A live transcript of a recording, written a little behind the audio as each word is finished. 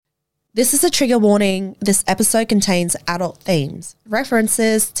This is a trigger warning. This episode contains adult themes,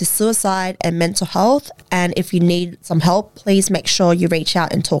 references to suicide and mental health, and if you need some help, please make sure you reach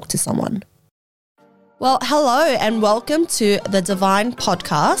out and talk to someone. Well, hello and welcome to the Divine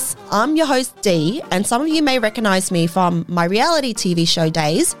Podcast. I'm your host, Dee, and some of you may recognize me from my reality TV show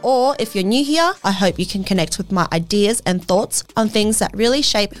days, or if you're new here, I hope you can connect with my ideas and thoughts on things that really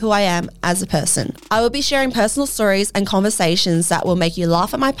shape who I am as a person. I will be sharing personal stories and conversations that will make you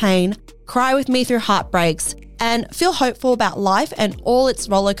laugh at my pain, cry with me through heartbreaks, and feel hopeful about life and all its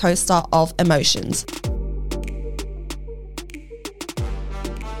roller coaster of emotions.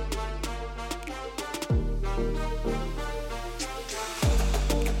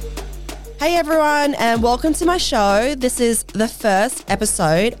 Hey everyone, and welcome to my show. This is the first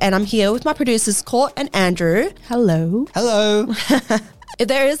episode, and I'm here with my producers, Court and Andrew. Hello. Hello. If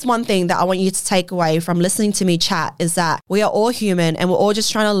there is one thing that I want you to take away from listening to me chat is that we are all human and we're all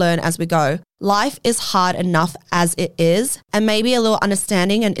just trying to learn as we go. Life is hard enough as it is, and maybe a little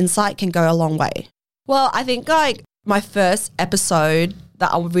understanding and insight can go a long way. Well, I think my first episode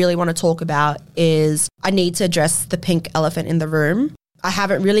that I really want to talk about is I need to address the pink elephant in the room. I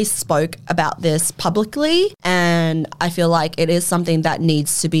haven't really spoke about this publicly, and I feel like it is something that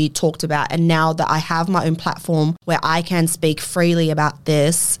needs to be talked about. And now that I have my own platform where I can speak freely about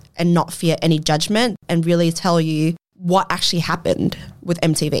this and not fear any judgment and really tell you what actually happened with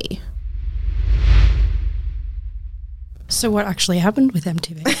MTV. So what actually happened with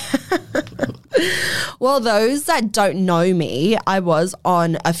MTV? Well, those that don't know me, I was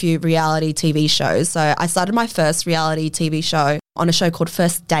on a few reality TV shows. So I started my first reality TV show on a show called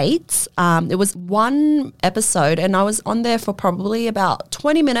First Dates. It was one episode and I was on there for probably about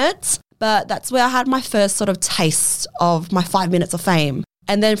 20 minutes, but that's where I had my first sort of taste of my 5 minutes of fame.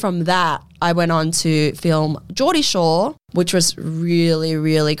 And then from that, I went on to film Geordie Shore, which was really,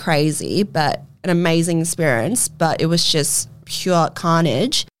 really crazy, but an amazing experience, but it was just pure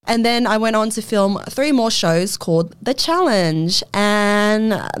carnage. And then I went on to film 3 more shows called The Challenge,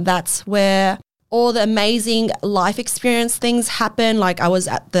 and that's where all the amazing life experience things happen. Like I was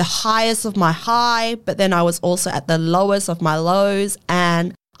at the highest of my high, but then I was also at the lowest of my lows,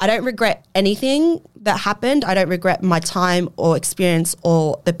 and I don't regret anything that happened. I don't regret my time or experience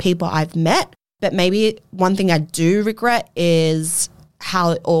or the people I've met, but maybe one thing I do regret is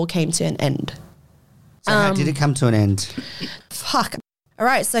how it all came to an end. So how did it come to an end? Fuck. All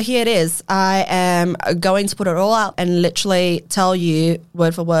right, so here it is. I am going to put it all out and literally tell you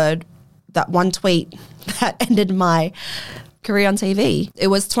word for word that one tweet that ended my career on TV. It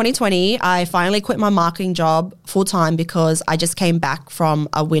was 2020. I finally quit my marketing job full-time because I just came back from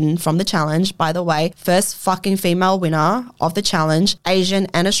a win from the challenge. By the way, first fucking female winner of the challenge, Asian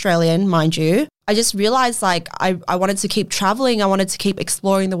and Australian, mind you. I just realized I wanted to keep traveling. I wanted to keep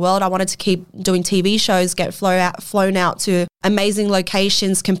exploring the world. I wanted to keep doing TV shows, get flown out to amazing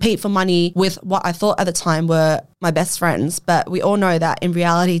locations, compete for money with what I thought at the time were my best friends. But we all know that in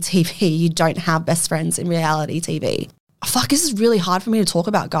reality TV, you don't have best friends in reality TV. Fuck, this is really hard for me to talk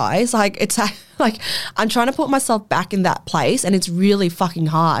about, guys. It's I'm trying to put myself back in that place and it's really fucking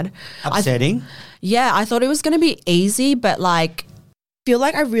hard. Upsetting? I thought it was going to be easy, but feel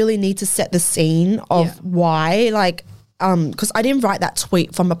like I really need to set the scene of why, because I didn't write that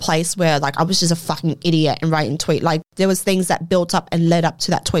tweet from a place where I was just a fucking idiot and writing tweet. There was things that built up and led up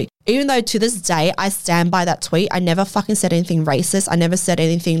to that tweet. Even though to this day I stand by that tweet, I never fucking said anything racist. I never said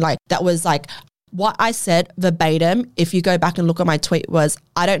anything that was what I said verbatim. If you go back and look at my tweet was,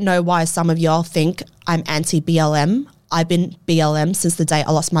 I don't know why some of y'all think I'm anti-BLM. I've been BLM since the day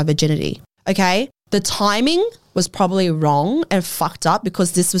I lost my virginity. Okay? The timing was probably wrong and fucked up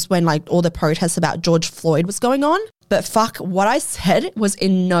because this was when all the protests about George Floyd was going on. But fuck, what I said was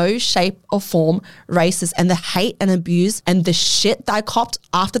in no shape or form racist, and the hate and abuse and the shit that I copped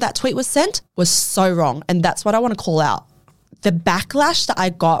after that tweet was sent was so wrong. And that's what I want to call out. The backlash that I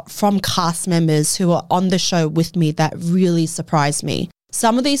got from cast members who were on the show with me that really surprised me.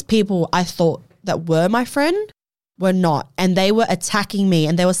 Some of these people I thought that were my friend were not, and they were attacking me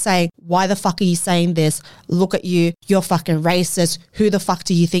and they were saying, why the fuck are you saying this? Look at you, you're fucking racist. Who the fuck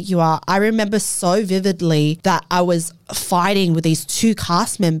do you think you are? I remember so vividly that I was fighting with these 2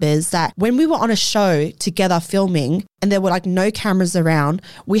 cast members that when we were on a show together filming and there were no cameras around,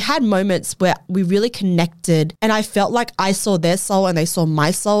 we had moments where we really connected, and I felt like I saw their soul and they saw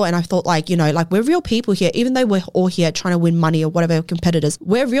my soul, and I thought we're real people here. Even though we're all here trying to win money or whatever competitors,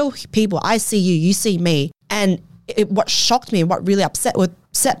 we're real people. I see you, you see me. And what shocked me and what really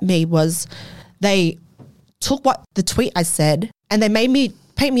upset me was they took what the tweet I said and they made me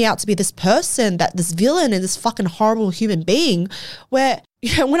paint me out to be this person, that this villain and this fucking horrible human being, where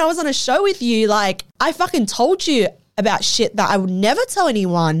when I was on a show with you, like, I fucking told you about shit that I would never tell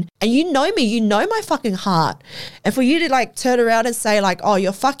anyone. And you know me, you know my fucking heart. And for you to like turn around and say like, oh,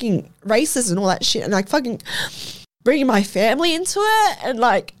 you're fucking racist and all that shit, and like fucking bringing my family into it, and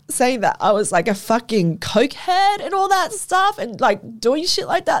like saying that I was like a fucking cokehead and all that stuff, and like doing shit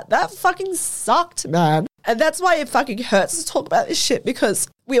like that, that fucking sucked, man. And that's why it fucking hurts to talk about this shit, because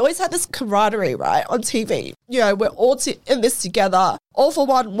we always had this camaraderie, right, on TV. You know, we're all in this together, all for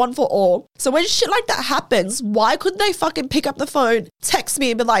one, one for all. So when shit like that happens, why couldn't they fucking pick up the phone, text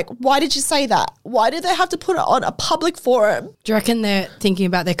me and be like, why did you say that? Why did they have to put it on a public forum? Do you reckon they're thinking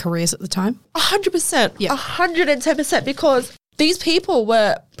about their careers at the time? 100%. Yeah. 110%, because these people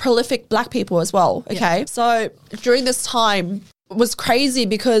were prolific black people as well, okay? Yeah. So during this time, it was crazy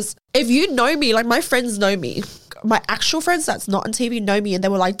because if you know me, like my friends know me, my actual friends that's not on TV know me, and they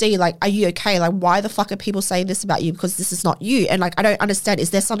were like, Dee, like, are you okay? Like, why the fuck are people saying this about you? Because this is not you. And like, I don't understand.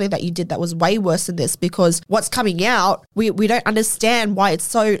 Is there something that you did that was way worse than this? Because what's coming out, we don't understand why it's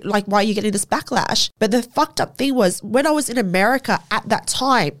so, like, why are you getting this backlash? But the fucked up thing was, when I was in America at that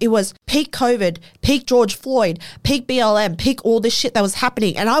time, it was peak COVID, peak George Floyd, peak BLM, peak all this shit that was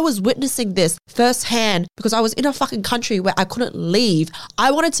happening. And I was witnessing this firsthand because I was in a fucking country where I couldn't leave.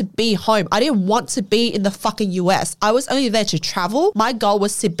 I wanted to be home. I didn't want to be in the fucking US. I was only there to travel. My goal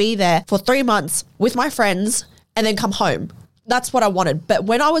was to be there for 3 months with my friends and then come home. That's what I wanted. But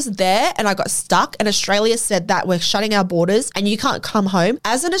when I was there and I got stuck and Australia said that we're shutting our borders and you can't come home,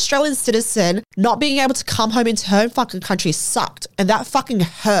 as an Australian citizen, not being able to come home into her own fucking country sucked. And that fucking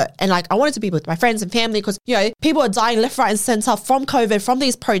hurt. And like, I wanted to be with my friends and family because, you know, people are dying left, right and center from COVID, from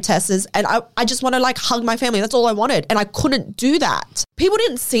these protesters. And I just want to like hug my family. That's all I wanted. And I couldn't do that. People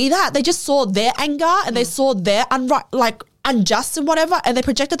didn't see that. They just saw their anger and they saw their unjust and whatever, and they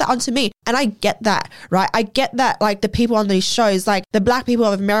projected that onto me. And I get that, right? I get that, like, the people on these shows, like the black people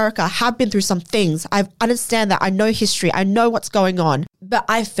of America have been through some things. I understand that. I know history. I know what's going on. But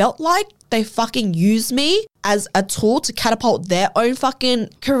I felt like they fucking used me as a tool to catapult their own fucking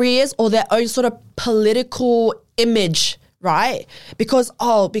careers or their own sort of political image, right? Because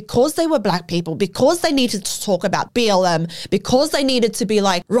they were black people, because they needed to talk about BLM, because they needed to be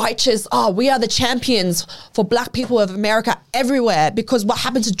like righteous, we are the champions for black people of America everywhere, because what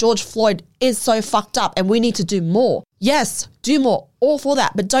happened to George Floyd is so fucked up and we need to do more. Yes, do more, all for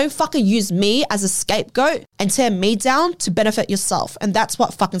that. But don't fucking use me as a scapegoat and tear me down to benefit yourself. And that's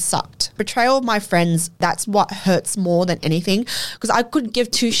what fucking sucked. Betrayal of my friends, that's what hurts more than anything. Because I couldn't give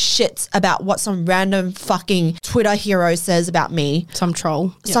two shits about what some random fucking Twitter hero says about me. Some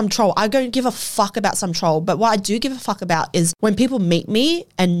troll. Yeah. Some troll. I don't give a fuck about some troll. But what I do give a fuck about is when people meet me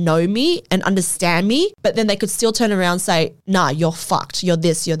and know me and understand me, but then they could still turn around and say, nah, you're fucked. You're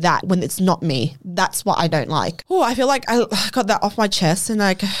this, you're that, when it's not me. That's what I don't like. Oh, I feel like I got that off my chest, and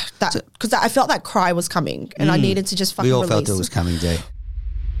like that, because I felt that cry was coming and I needed to just fucking We all release. felt it was coming, Dee.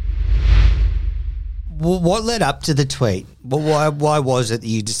 What led up to the tweet? Why was it that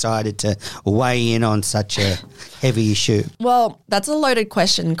you decided to weigh in on such a heavy issue? Well, that's a loaded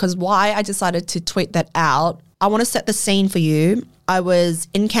question, because why I decided to tweet that out, I want to set the scene for you. I was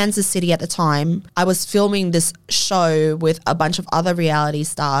in Kansas City at the time. I was filming this show with a bunch of other reality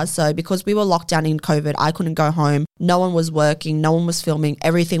stars. So because we were locked down in COVID, I couldn't go home. No one was working. No one was filming.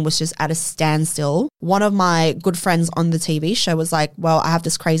 Everything was just at a standstill. One of my good friends on the TV show was like, well, I have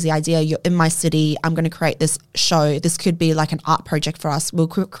this crazy idea. You're in my city. I'm going to create this show. This could be like an art project for us. We'll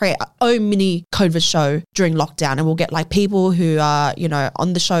create our own mini COVID show during lockdown, and we'll get like people who are, you know,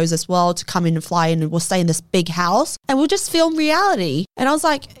 on the shows as well to come in and fly in, and we'll stay in this big house and we'll just film reality. And I was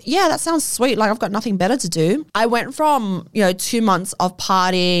like, yeah, that sounds sweet. Like, I've got nothing better to do. I went from, 2 months of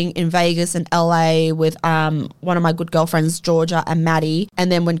partying in Vegas and LA with one of my good girlfriends, Georgia and Maddie.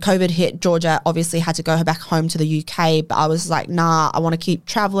 And then when COVID hit, Georgia obviously had to go back home to the UK. But I was like, nah, I want to keep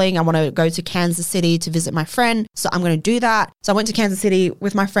traveling. I want to go to Kansas City to visit my friend. So I'm going to do that. So I went to Kansas City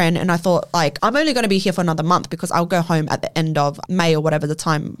with my friend, and I thought, like, I'm only going to be here for another month because I'll go home at the end of May or whatever the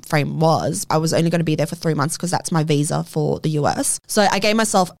time frame was. I was only going to be there for 3 months because that's my visa for the US. So I gave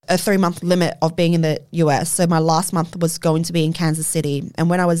myself a 3-month limit of being in the US. So my last month was going to be in Kansas City. And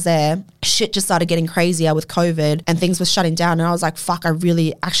when I was there, shit just started getting crazier with COVID and things were shutting down. And I was like, fuck, I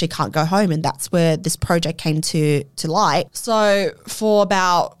really actually can't go home. And that's where this project came to light. So for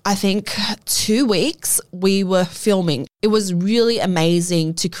about, I think, 2 weeks, we were filming. It was really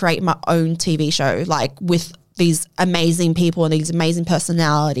amazing to create my own TV show, like with these amazing people and these amazing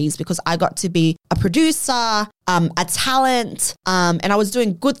personalities because I got to be a producer, a talent, and I was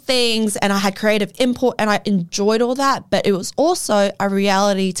doing good things and I had creative input and I enjoyed all that. But it was also a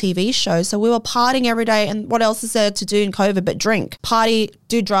reality TV show. So we were partying every day, and what else is there to do in COVID but drink, party,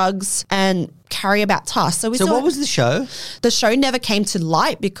 do drugs and carry about tasks. So what was the show? The show never came to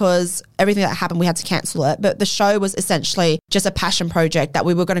light because everything that happened, we had to cancel it. But the show was essentially just a passion project that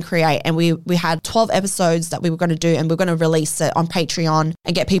we were going to create. And we had 12 episodes that we were going to do, and we were going to release it on Patreon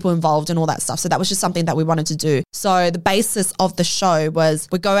and get people involved and all that stuff. So that was just something that we wanted to do. So the basis of the show was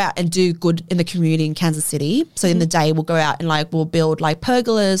we go out and do good in the community in Kansas City. So in the day, we'll go out and like, we'll build like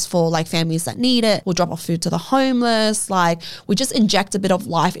pergolas for like families that need it. We'll drop off food to the homeless. Like we just inject a bit of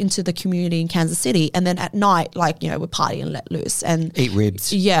life into the community in Kansas City. And then at night, like, you know, we party and let loose and eat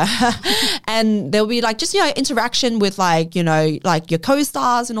ribs. Yeah. And there'll be like just, you know, interaction with like, you know, like your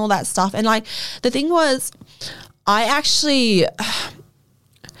co-stars and all that stuff. And like the thing was, I actually,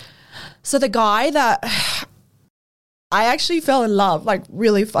 so the guy that I actually fell in love like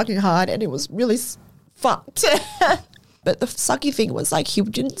really fucking hard, and it was really fucked. But the sucky thing was like he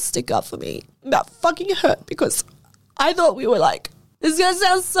didn't stick up for me. That fucking hurt because I thought we were like, this is going to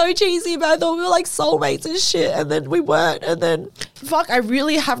sound so cheesy, but I thought we were like soulmates and shit, and then we weren't. And then, fuck, I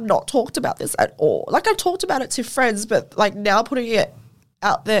really have not talked about this at all. Like, I've talked about it to friends, but like now putting it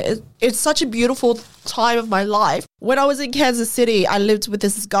out there, it's such a beautiful time of my life. When I was in Kansas City, I lived with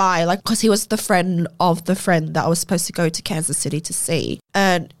this guy, like, because he was the friend of the friend that I was supposed to go to Kansas City to see.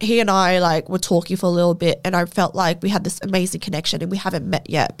 And he and I, like, were talking for a little bit, and I felt like we had this amazing connection, and we haven't met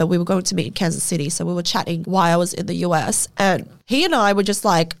yet, but we were going to meet in Kansas City. So we were chatting while I was in the US, and he and I were just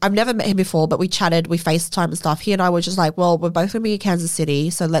like, I've never met him before, but we chatted, we FaceTime and stuff. He and I were just like, well, we're both going to be in Kansas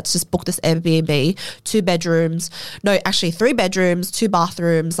City, so let's just book this Airbnb, 2 bedrooms. No, actually 3 bedrooms, 2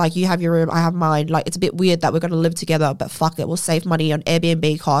 bathrooms. Like, you have your room, I have mine. Like, it's a bit weird that we're going to live together, but fuck it, we'll save money on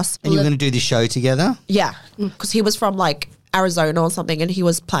Airbnb costs. And you're going to do the show together? Yeah, because he was from like Arizona or something, and he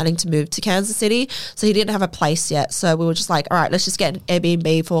was planning to move to Kansas City, so he didn't have a place yet. So we were just like, all right, let's just get an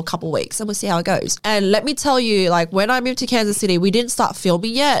Airbnb for a couple of weeks and we'll see how it goes. And let me tell you, like, when I moved to Kansas City, we didn't start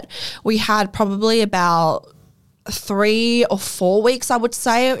filming yet. We had probably about 3 or 4 weeks, I would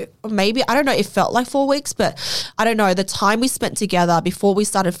say. Maybe, I don't know, it felt like 4 weeks, but I don't know. The time we spent together before we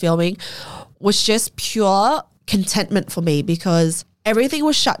started filming was just pure contentment for me because everything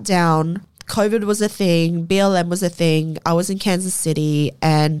was shut down. COVID was a thing, BLM was a thing, I was in Kansas City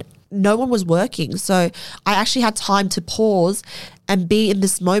and no one was working. So I actually had time to pause and be in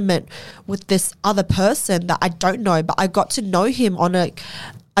this moment with this other person that I don't know, but I got to know him on a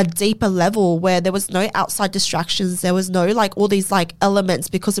deeper level where there was no outside distractions. There was no like all these like elements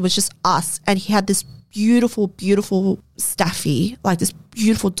because it was just us. And he had this beautiful, beautiful Staffy, like this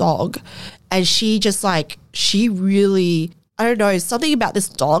beautiful dog. And she just like, she really, I don't know, something about this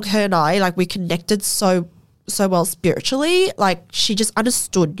dog, her and I, like we connected so well spiritually. Like she just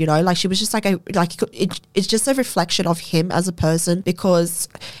understood, you know, like she was just like it's just a reflection of him as a person because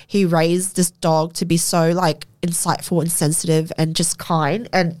he raised this dog to be so like insightful and sensitive and just kind.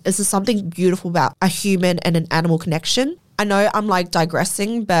 And this is something beautiful about a human and an animal connection. I know I'm like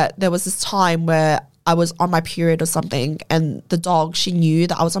digressing, but there was this time where I was on my period or something, and the dog, she knew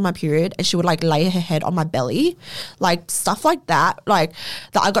that I was on my period, and she would like lay her head on my belly, like stuff like that, like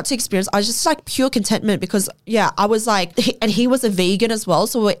that I got to experience. I was just like pure contentment because yeah, I was like, and he was a vegan as well,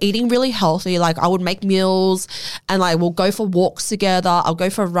 so we're eating really healthy. Like I would make meals and like we'll go for walks together, I'll go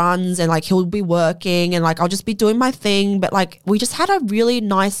for runs, and like he'll be working and like I'll just be doing my thing, but like we just had a really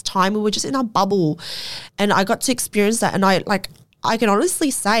nice time. We were just in our bubble and I got to experience that. And I can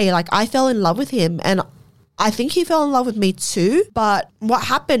honestly say, like, I fell in love with him and I think he fell in love with me too. But what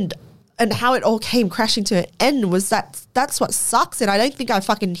happened and how it all came crashing to an end was that's what sucks. And I don't think I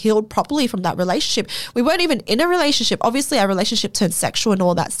fucking healed properly from that relationship. We weren't even in a relationship. Obviously, our relationship turned sexual and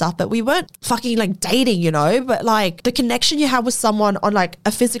all that stuff, but we weren't fucking like dating, you know? But like the connection you have with someone on like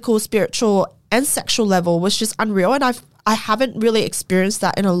a physical, spiritual and sexual level was just unreal. And I haven't really experienced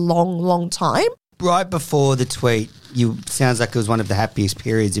that in a long time. Right before the tweet, sounds like it was one of the happiest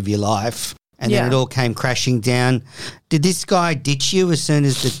periods of your life, and then it all came crashing down. Did this guy ditch you as soon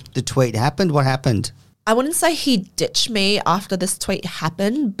as the tweet happened? What happened? I wouldn't say he ditched me after this tweet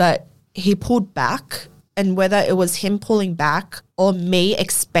happened, but he pulled back. And whether it was him pulling back or me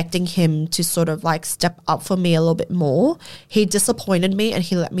expecting him to sort of like step up for me a little bit more, he disappointed me and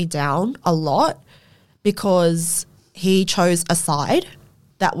he let me down a lot because he chose a side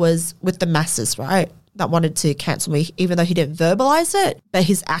that was with the masses, right? That wanted to cancel me, even though he didn't verbalize it. But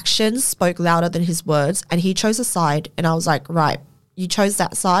his actions spoke louder than his words, and he chose a side. And I was like, right, you chose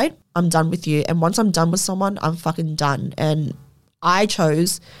that side, I'm done with you. And once I'm done with someone, I'm fucking done. And I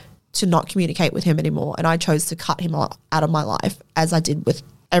chose to not communicate with him anymore. And I chose to cut him out of my life, as I did with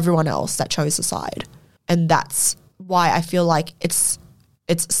everyone else that chose the side. And that's why I feel like it's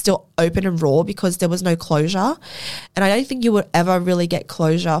still open and raw, because there was no closure. And I don't think you would ever really get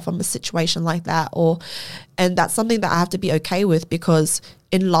closure from a situation like that. And that's something that I have to be okay with, because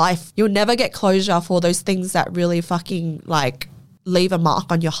in life, you'll never get closure for those things that really fucking like leave a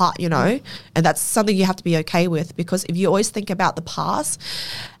mark on your heart, you know? And that's something you have to be okay with, because if you always think about the past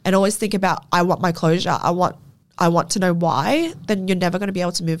and always think about, I want my closure, I want to know why, then you're never going to be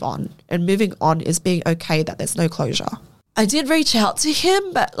able to move on. And moving on is being okay that there's no closure. I did reach out to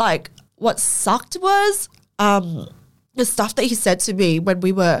him, but like what sucked was the stuff that he said to me when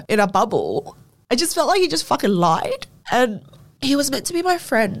we were in a bubble. I just felt like he just fucking lied. And he was meant to be my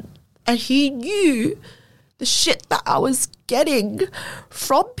friend. And he knew the shit that I was getting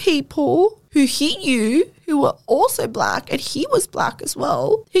from people who he knew who were also black, and he was black as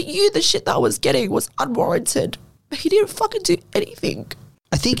well. He knew the shit that I was getting was unwarranted. But he didn't fucking do anything.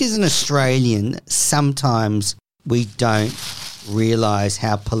 I think as an Australian, sometimes we don't realise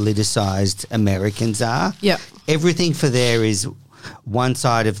how politicised Americans are. Yeah. Everything for there is one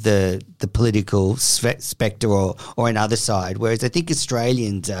side of the political spectre or another side, whereas I think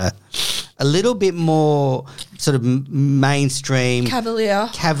Australians are a little bit more sort of mainstream.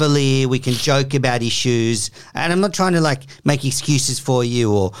 Cavalier. We can joke about issues. And I'm not trying to like make excuses for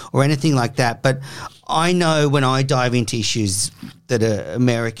you or anything like that, but I know when I dive into issues that are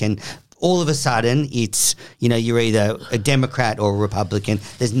American, all of a sudden it's, you know, you're either a Democrat or a Republican.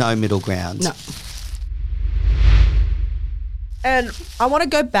 There's no middle ground. No. And I want to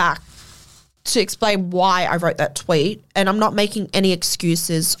go back to explain why I wrote that tweet. And I'm not making any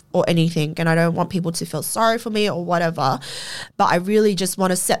excuses or anything. And I don't want people to feel sorry for me or whatever. But I really just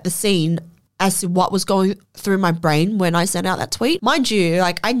want to set the scene as to what was going through my brain when I sent out that tweet. Mind you,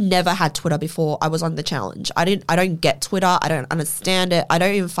 like I never had Twitter before I was on the challenge. I don't get Twitter. I don't understand it. I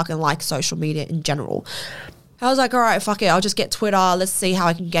don't even fucking like social media in general. I was like, all right, fuck it. I'll just get Twitter. Let's see how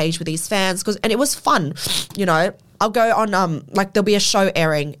I can engage with these fans. And it was fun, you know. I'll go on, like there'll be a show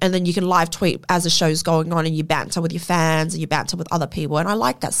airing and then you can live tweet as the show's going on and you banter with your fans and you banter with other people. And I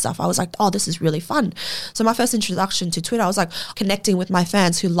like that stuff. I was like, oh, this is really fun. So my first introduction to Twitter, I was like connecting with my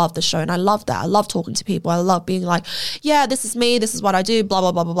fans who love the show. And I love that. I love talking to people. I love being like, yeah, this is me. This is what I do, blah,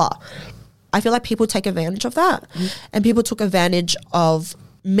 blah, blah, blah, blah. I feel like people take advantage of that. And people took advantage of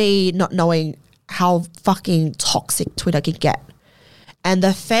me not knowing how fucking toxic Twitter can get. And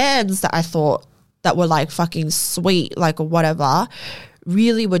the fans that I thought that were like fucking sweet, like or whatever,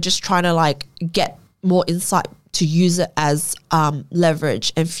 really were just trying to like get more insight to use it as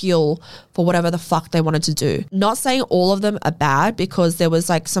leverage and fuel for whatever the fuck they wanted to do. Not saying all of them are bad, because there was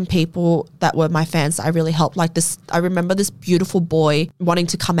like some people that were my fans that I really helped. Like this, I remember this beautiful boy wanting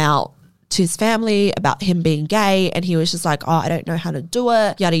to come out to his family about him being gay, and he was just like, oh, I don't know how to do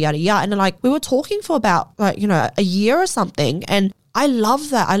it, yada, yada, yada. And then like we were talking for about like, you know, a year or something, and I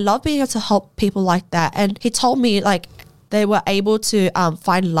love that. I love being able to help people like that. And he told me like they were able to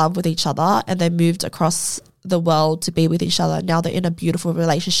find love with each other, and they moved across the world to be with each other. Now they're in a beautiful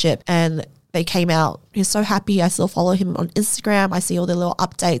relationship and they came out. He's so happy. I still follow him on Instagram. I see all the little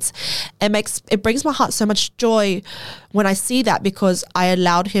updates. It brings my heart so much joy when I see that, because I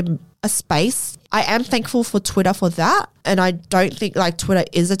allowed him a space. I am thankful for Twitter for that. And I don't think like Twitter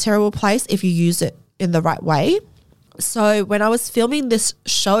is a terrible place if you use it in the right way. So when I was filming this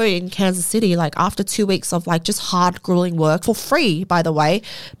show in Kansas City, like after 2 weeks of like just hard grueling work for free, by the way,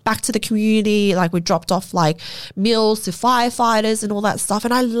 back to the community, like we dropped off like meals to firefighters and all that stuff.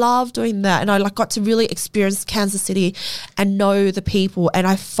 And I love doing that. And I like got to really experience Kansas City and know the people. And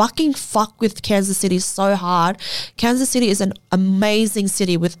I fucking fuck with Kansas City so hard. Kansas City is an amazing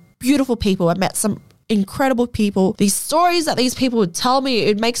city with beautiful people. I met some incredible people. These stories that these people would tell me,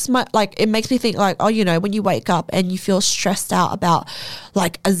 it makes me think like, oh, you know, when you wake up and you feel stressed out about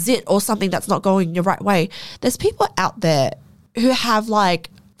like a zit or something that's not going your right way, there's people out there who have like,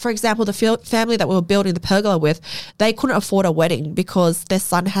 for example, the family that we were building the pergola with, they couldn't afford a wedding because their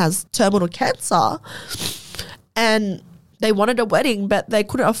son has terminal cancer, and they wanted a wedding, but they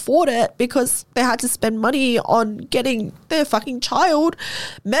couldn't afford it because they had to spend money on getting their fucking child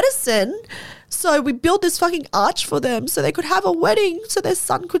medicine. So we built this fucking arch for them so they could have a wedding, so their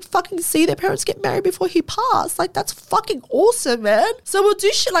son could fucking see their parents get married before he passed. Like, that's fucking awesome, man. So we'll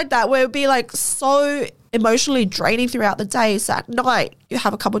do shit like that where it'll be like so emotionally draining throughout the day. So at night, you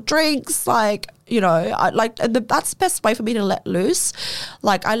have a couple of drinks, like, you know, that's the best way for me to let loose.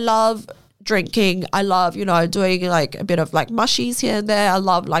 Like, I love drinking. I love, doing like a bit of like mushies here and there. I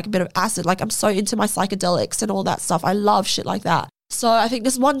love like a bit of acid. Like I'm so into my psychedelics and all that stuff. I love shit like that. So I think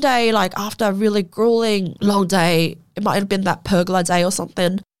this one day, like after a really grueling long day, it might have been that pergola day or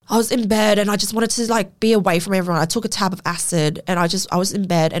something, I was in bed and I just wanted to like be away from everyone. I took a tab of acid and I was in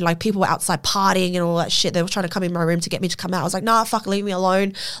bed and like people were outside partying and all that shit. They were trying to come in my room to get me to come out. I was like, nah, fuck, leave me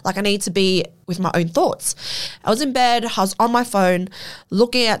alone. Like I need to be with my own thoughts. I was in bed. I was on my phone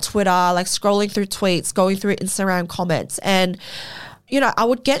looking at Twitter, like scrolling through tweets, going through Instagram comments. And, I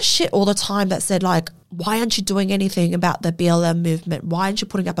would get shit all the time that said like, why aren't you doing anything about the BLM movement? Why aren't you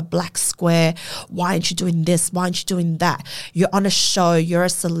putting up a black square? Why aren't you doing this? Why aren't you doing that? You're on a show. You're a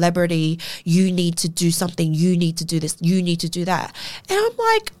celebrity. You need to do something. You need to do this. You need to do that. And I'm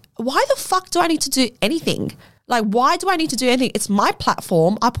like, why the fuck do I need to do anything? Like, why do I need to do anything? It's my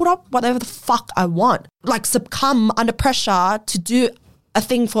platform. I put up whatever the fuck I want. Like, succumb under pressure to do a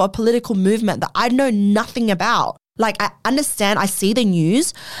thing for a political movement that I know nothing about. Like, I understand, I see the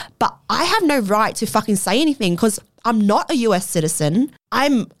news, but I have no right to fucking say anything because I'm not a US citizen.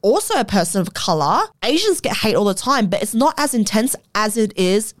 I'm also a person of color. Asians get hate all the time, but it's not as intense as it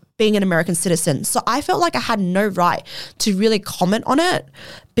is being an American citizen. So I felt like I had no right to really comment on it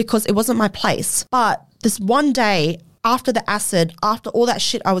because it wasn't my place. But this one day after the acid, after all that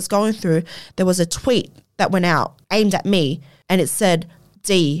shit I was going through, there was a tweet that went out aimed at me and it said,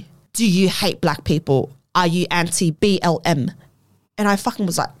 Dee, do you hate black people? Are you anti-BLM? And I fucking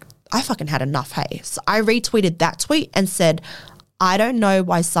was like, I fucking had enough, hey. So I retweeted that tweet and said, I don't know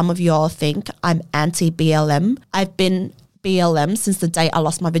why some of y'all think I'm anti-BLM. I've been BLM since the day I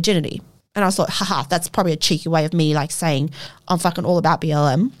lost my virginity. And I thought, haha, that's probably a cheeky way of me like saying I'm fucking all about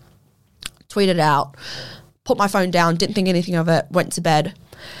BLM. Tweeted out, put my phone down, didn't think anything of it, went to bed.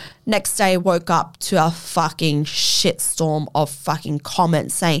 Next day, woke up to a fucking shitstorm of fucking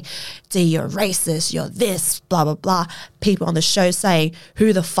comments saying, Dee, you're racist, you're this, blah, blah, blah. People on the show saying,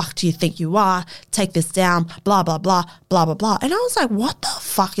 who the fuck do you think you are? Take this down, blah, blah, blah, blah, blah, blah. And I was like, what the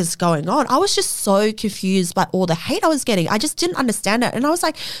fuck is going on? I was just so confused by all the hate I was getting. I just didn't understand it. And I was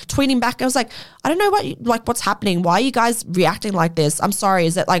like tweeting back. I was like, I don't know what's happening. Why are you guys reacting like this? I'm sorry.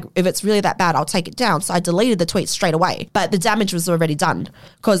 Is it like, if it's really that bad, I'll take it down. So I deleted the tweet straight away. But the damage was already done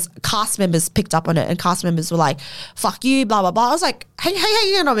because cast members picked up on it and cast members were like, fuck you, blah, blah, blah. I was like, hang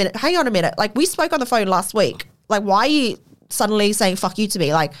on a minute. Like, we spoke on the phone last week. Like, why are you suddenly saying fuck you to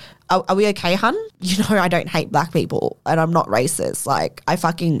me? Like, are we okay, hun? I don't hate black people and I'm not racist. Like, I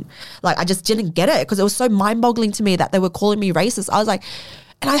just didn't get it because it was so mind-boggling to me that they were calling me racist. I was like,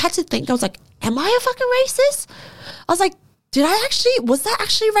 and I had to think, I was like, am I a fucking racist? I was like, was that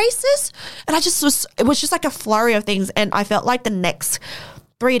actually racist? And it was just like a flurry of things. And I felt like the next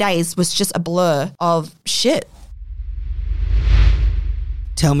 3 days was just a blur of shit.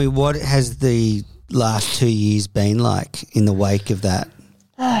 Tell me, what has the last 2 years been like in the wake of that?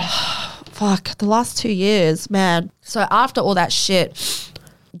 Fuck, the last 2 years, man. So after all that shit,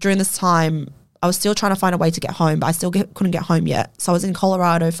 during this time, I was still trying to find a way to get home, but I still couldn't get home yet. So I was in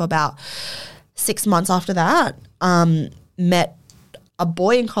Colorado for about 6 months after that. Met a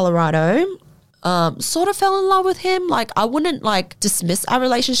boy in Colorado. Sort of fell in love with him. Like, I wouldn't like dismiss our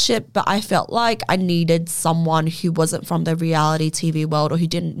relationship, but I felt like I needed someone who wasn't from the reality TV world or who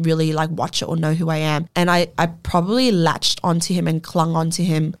didn't really like watch it or know who I am. And I probably latched onto him and clung onto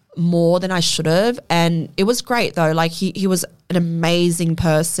him more than I should have. And it was great though. Like he was an amazing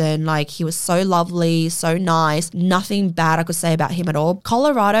person. Like he was so lovely, so nice. Nothing bad I could say about him at all.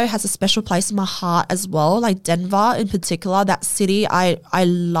 Colorado has a special place in my heart as well. Like Denver in particular, that city, I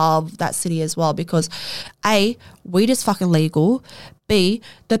love that city as well because A, weed is fucking legal. B,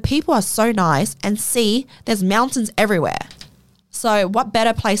 the people are so nice. And C, there's mountains everywhere. So what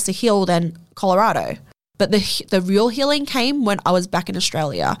better place to heal than Colorado? But the real healing came when I was back in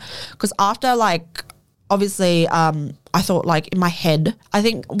Australia. Because after like, obviously, I thought like in my head, I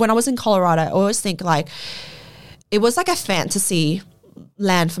think when I was in Colorado, I always think like, it was like a fantasy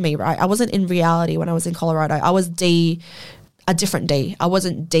land for me, right? I wasn't in reality when I was in Colorado. I was a different Dee. I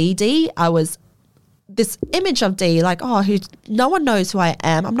wasn't Dee. I was this image of Dee, like, no one knows who I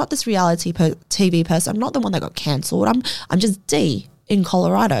am. I'm not this reality TV person. I'm not the one that got cancelled. I'm just Dee in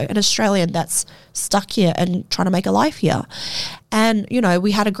Colorado, an Australian that's stuck here and trying to make a life here. And,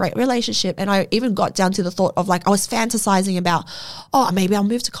 we had a great relationship. And I even got down to the thought of like, I was fantasizing about, maybe I'll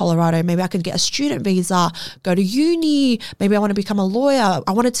move to Colorado. Maybe I could get a student visa, go to uni. Maybe I want to become a lawyer.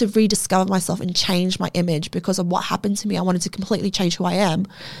 I wanted to rediscover myself and change my image because of what happened to me. I wanted to completely change who I am.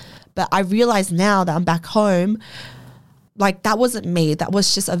 But I realize now that I'm back home, like that wasn't me. That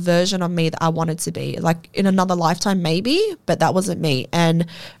was just a version of me that I wanted to be. Like in another lifetime maybe, but that wasn't me. And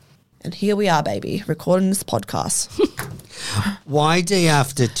And here we are, baby, recording this podcast. Why, Dee,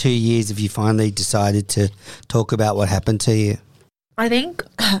 after 2 years, have you finally decided to talk about what happened to you? I think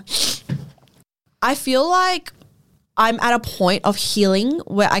I feel like I'm at a point of healing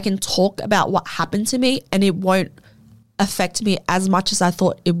where I can talk about what happened to me and it won't affect me as much as I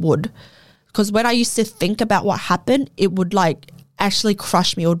thought it would. Because when I used to think about what happened, it would like actually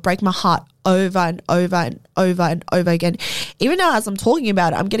crush me. It would break my heart over and over and over and over again. Even now as I'm talking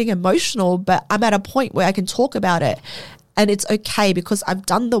about it, I'm getting emotional, but I'm at a point where I can talk about it and it's okay because I've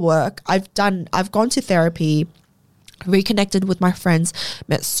done the work. I've gone to therapy, reconnected with my friends,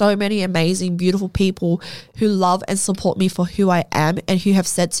 met so many amazing, beautiful people who love and support me for who I am and who have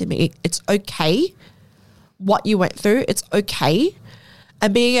said to me, it's okay what you went through, it's okay.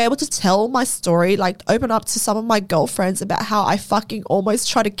 And being able to tell my story, like open up to some of my girlfriends about how I fucking almost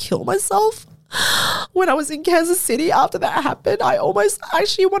tried to kill myself when I was in Kansas City after that happened. I almost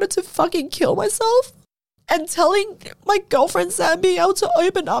actually wanted to fucking kill myself. And telling my girlfriends that and being able to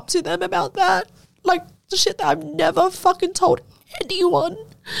open up to them about that, like the shit that I've never fucking told anyone.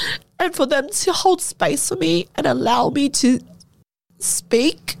 And for them to hold space for me and allow me to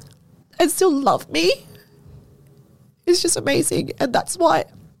speak and still love me. It's just amazing. And that's why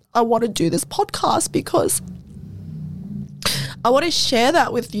I want to do this podcast, because I want to share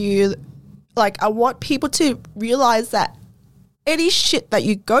that with you. Like, I want people to realize that any shit that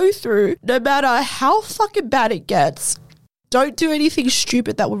you go through, no matter how fucking bad it gets, don't do anything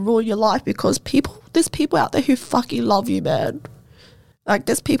stupid that will ruin your life, because there's people out there who fucking love you, man. Like,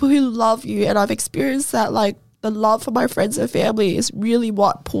 there's people who love you, and I've experienced that. Like, the love for my friends and family is really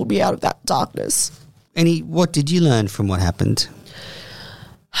what pulled me out of that darkness. What did you learn from what happened?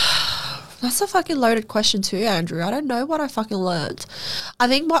 That's a fucking loaded question too, Andrew. I don't know what I fucking learned. I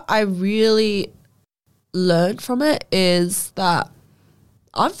think what I really learned from it is that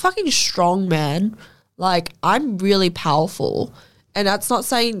I'm fucking strong, man. Like, I'm really powerful. And that's not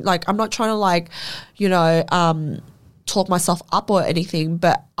saying, like, I'm not trying to, like, you know, talk myself up or anything,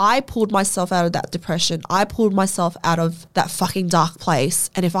 but I pulled myself out of that depression. I pulled myself out of that fucking dark place.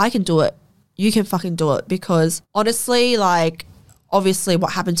 And if I can do it, you can fucking do it. Because honestly, like, obviously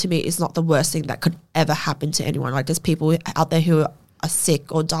what happened to me is not the worst thing that could ever happen to anyone. Like, there's people out there who are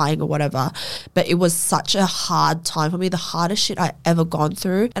sick or dying or whatever, but it was such a hard time for me, the hardest shit I ever gone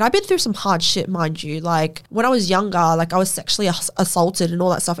through. And I've been through some hard shit, mind you. Like, when I was younger, like, I was sexually assaulted and all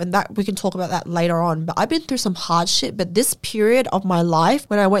that stuff, and that we can talk about that later on. But I've been through some hard shit. But this period of my life,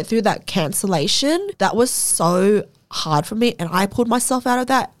 when I went through that cancellation, that was so hard for me, and I pulled myself out of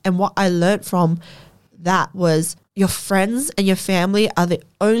that. And what I learned from that was your friends and your family are the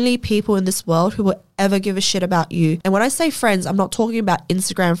only people in this world who will ever give a shit about you. And when I say friends, I'm not talking about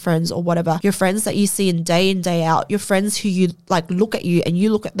Instagram friends or whatever. Your friends that you see in day out, your friends who you like look at you and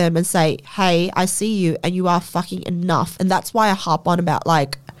you look at them and say, hey, I see you and you are fucking enough. And that's why I harp on about,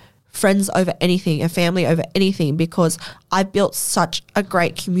 like, friends over anything and family over anything, because I built such a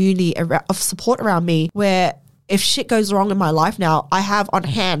great community of support around me, where if shit goes wrong in my life now, I have on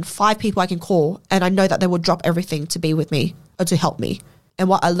hand 5 people I can call, and I know that they will drop everything to be with me or to help me. And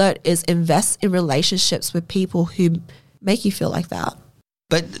what I learned is invest in relationships with people who make you feel like that.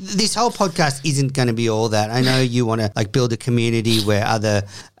 But this whole podcast isn't going to be all that. I know you want to, like, build a community where other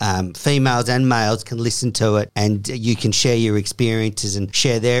females and males can listen to it, and you can share your experiences and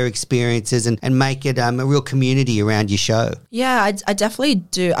share their experiences and make it a real community around your show. Yeah, I definitely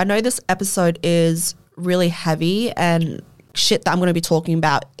do. I know this episode is really heavy, and shit that I'm going to be talking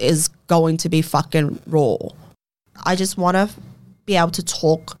about is going to be fucking raw. I just want to be able to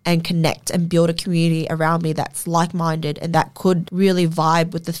talk and connect and build a community around me that's like-minded and that could really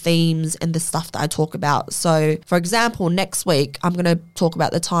vibe with the themes and the stuff that I talk about. So, for example, next week I'm going to talk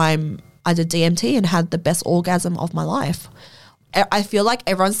about the time I did DMT and had the best orgasm of my life. I feel like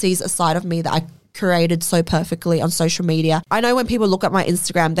everyone sees a side of me that I created so perfectly on social media. I know when people look at my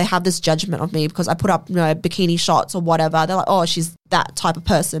Instagram, they have this judgment of me because I put up, you know, bikini shots or whatever. They're like, oh, she's that type of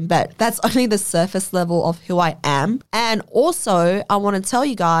person. But that's only the surface level of who I am. And also, I want to tell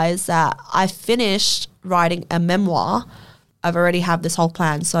you guys that I finished writing a memoir. I've already have this whole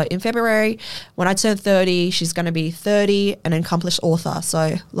plan. So in February, when I turn 30, she's going to be 30, an accomplished author.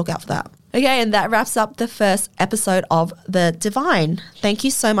 So look out for that. Okay, and that wraps up the first episode of The Divine. Thank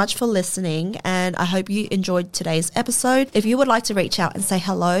you so much for listening, and I hope you enjoyed today's episode. If you would like to reach out and say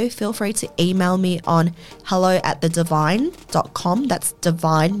hello, feel free to email me on hello@thedivine.com. That's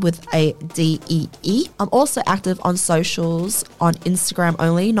divine with a D-E-E. I'm also active on socials on Instagram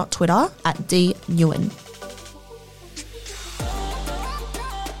only, not Twitter, @DNewen.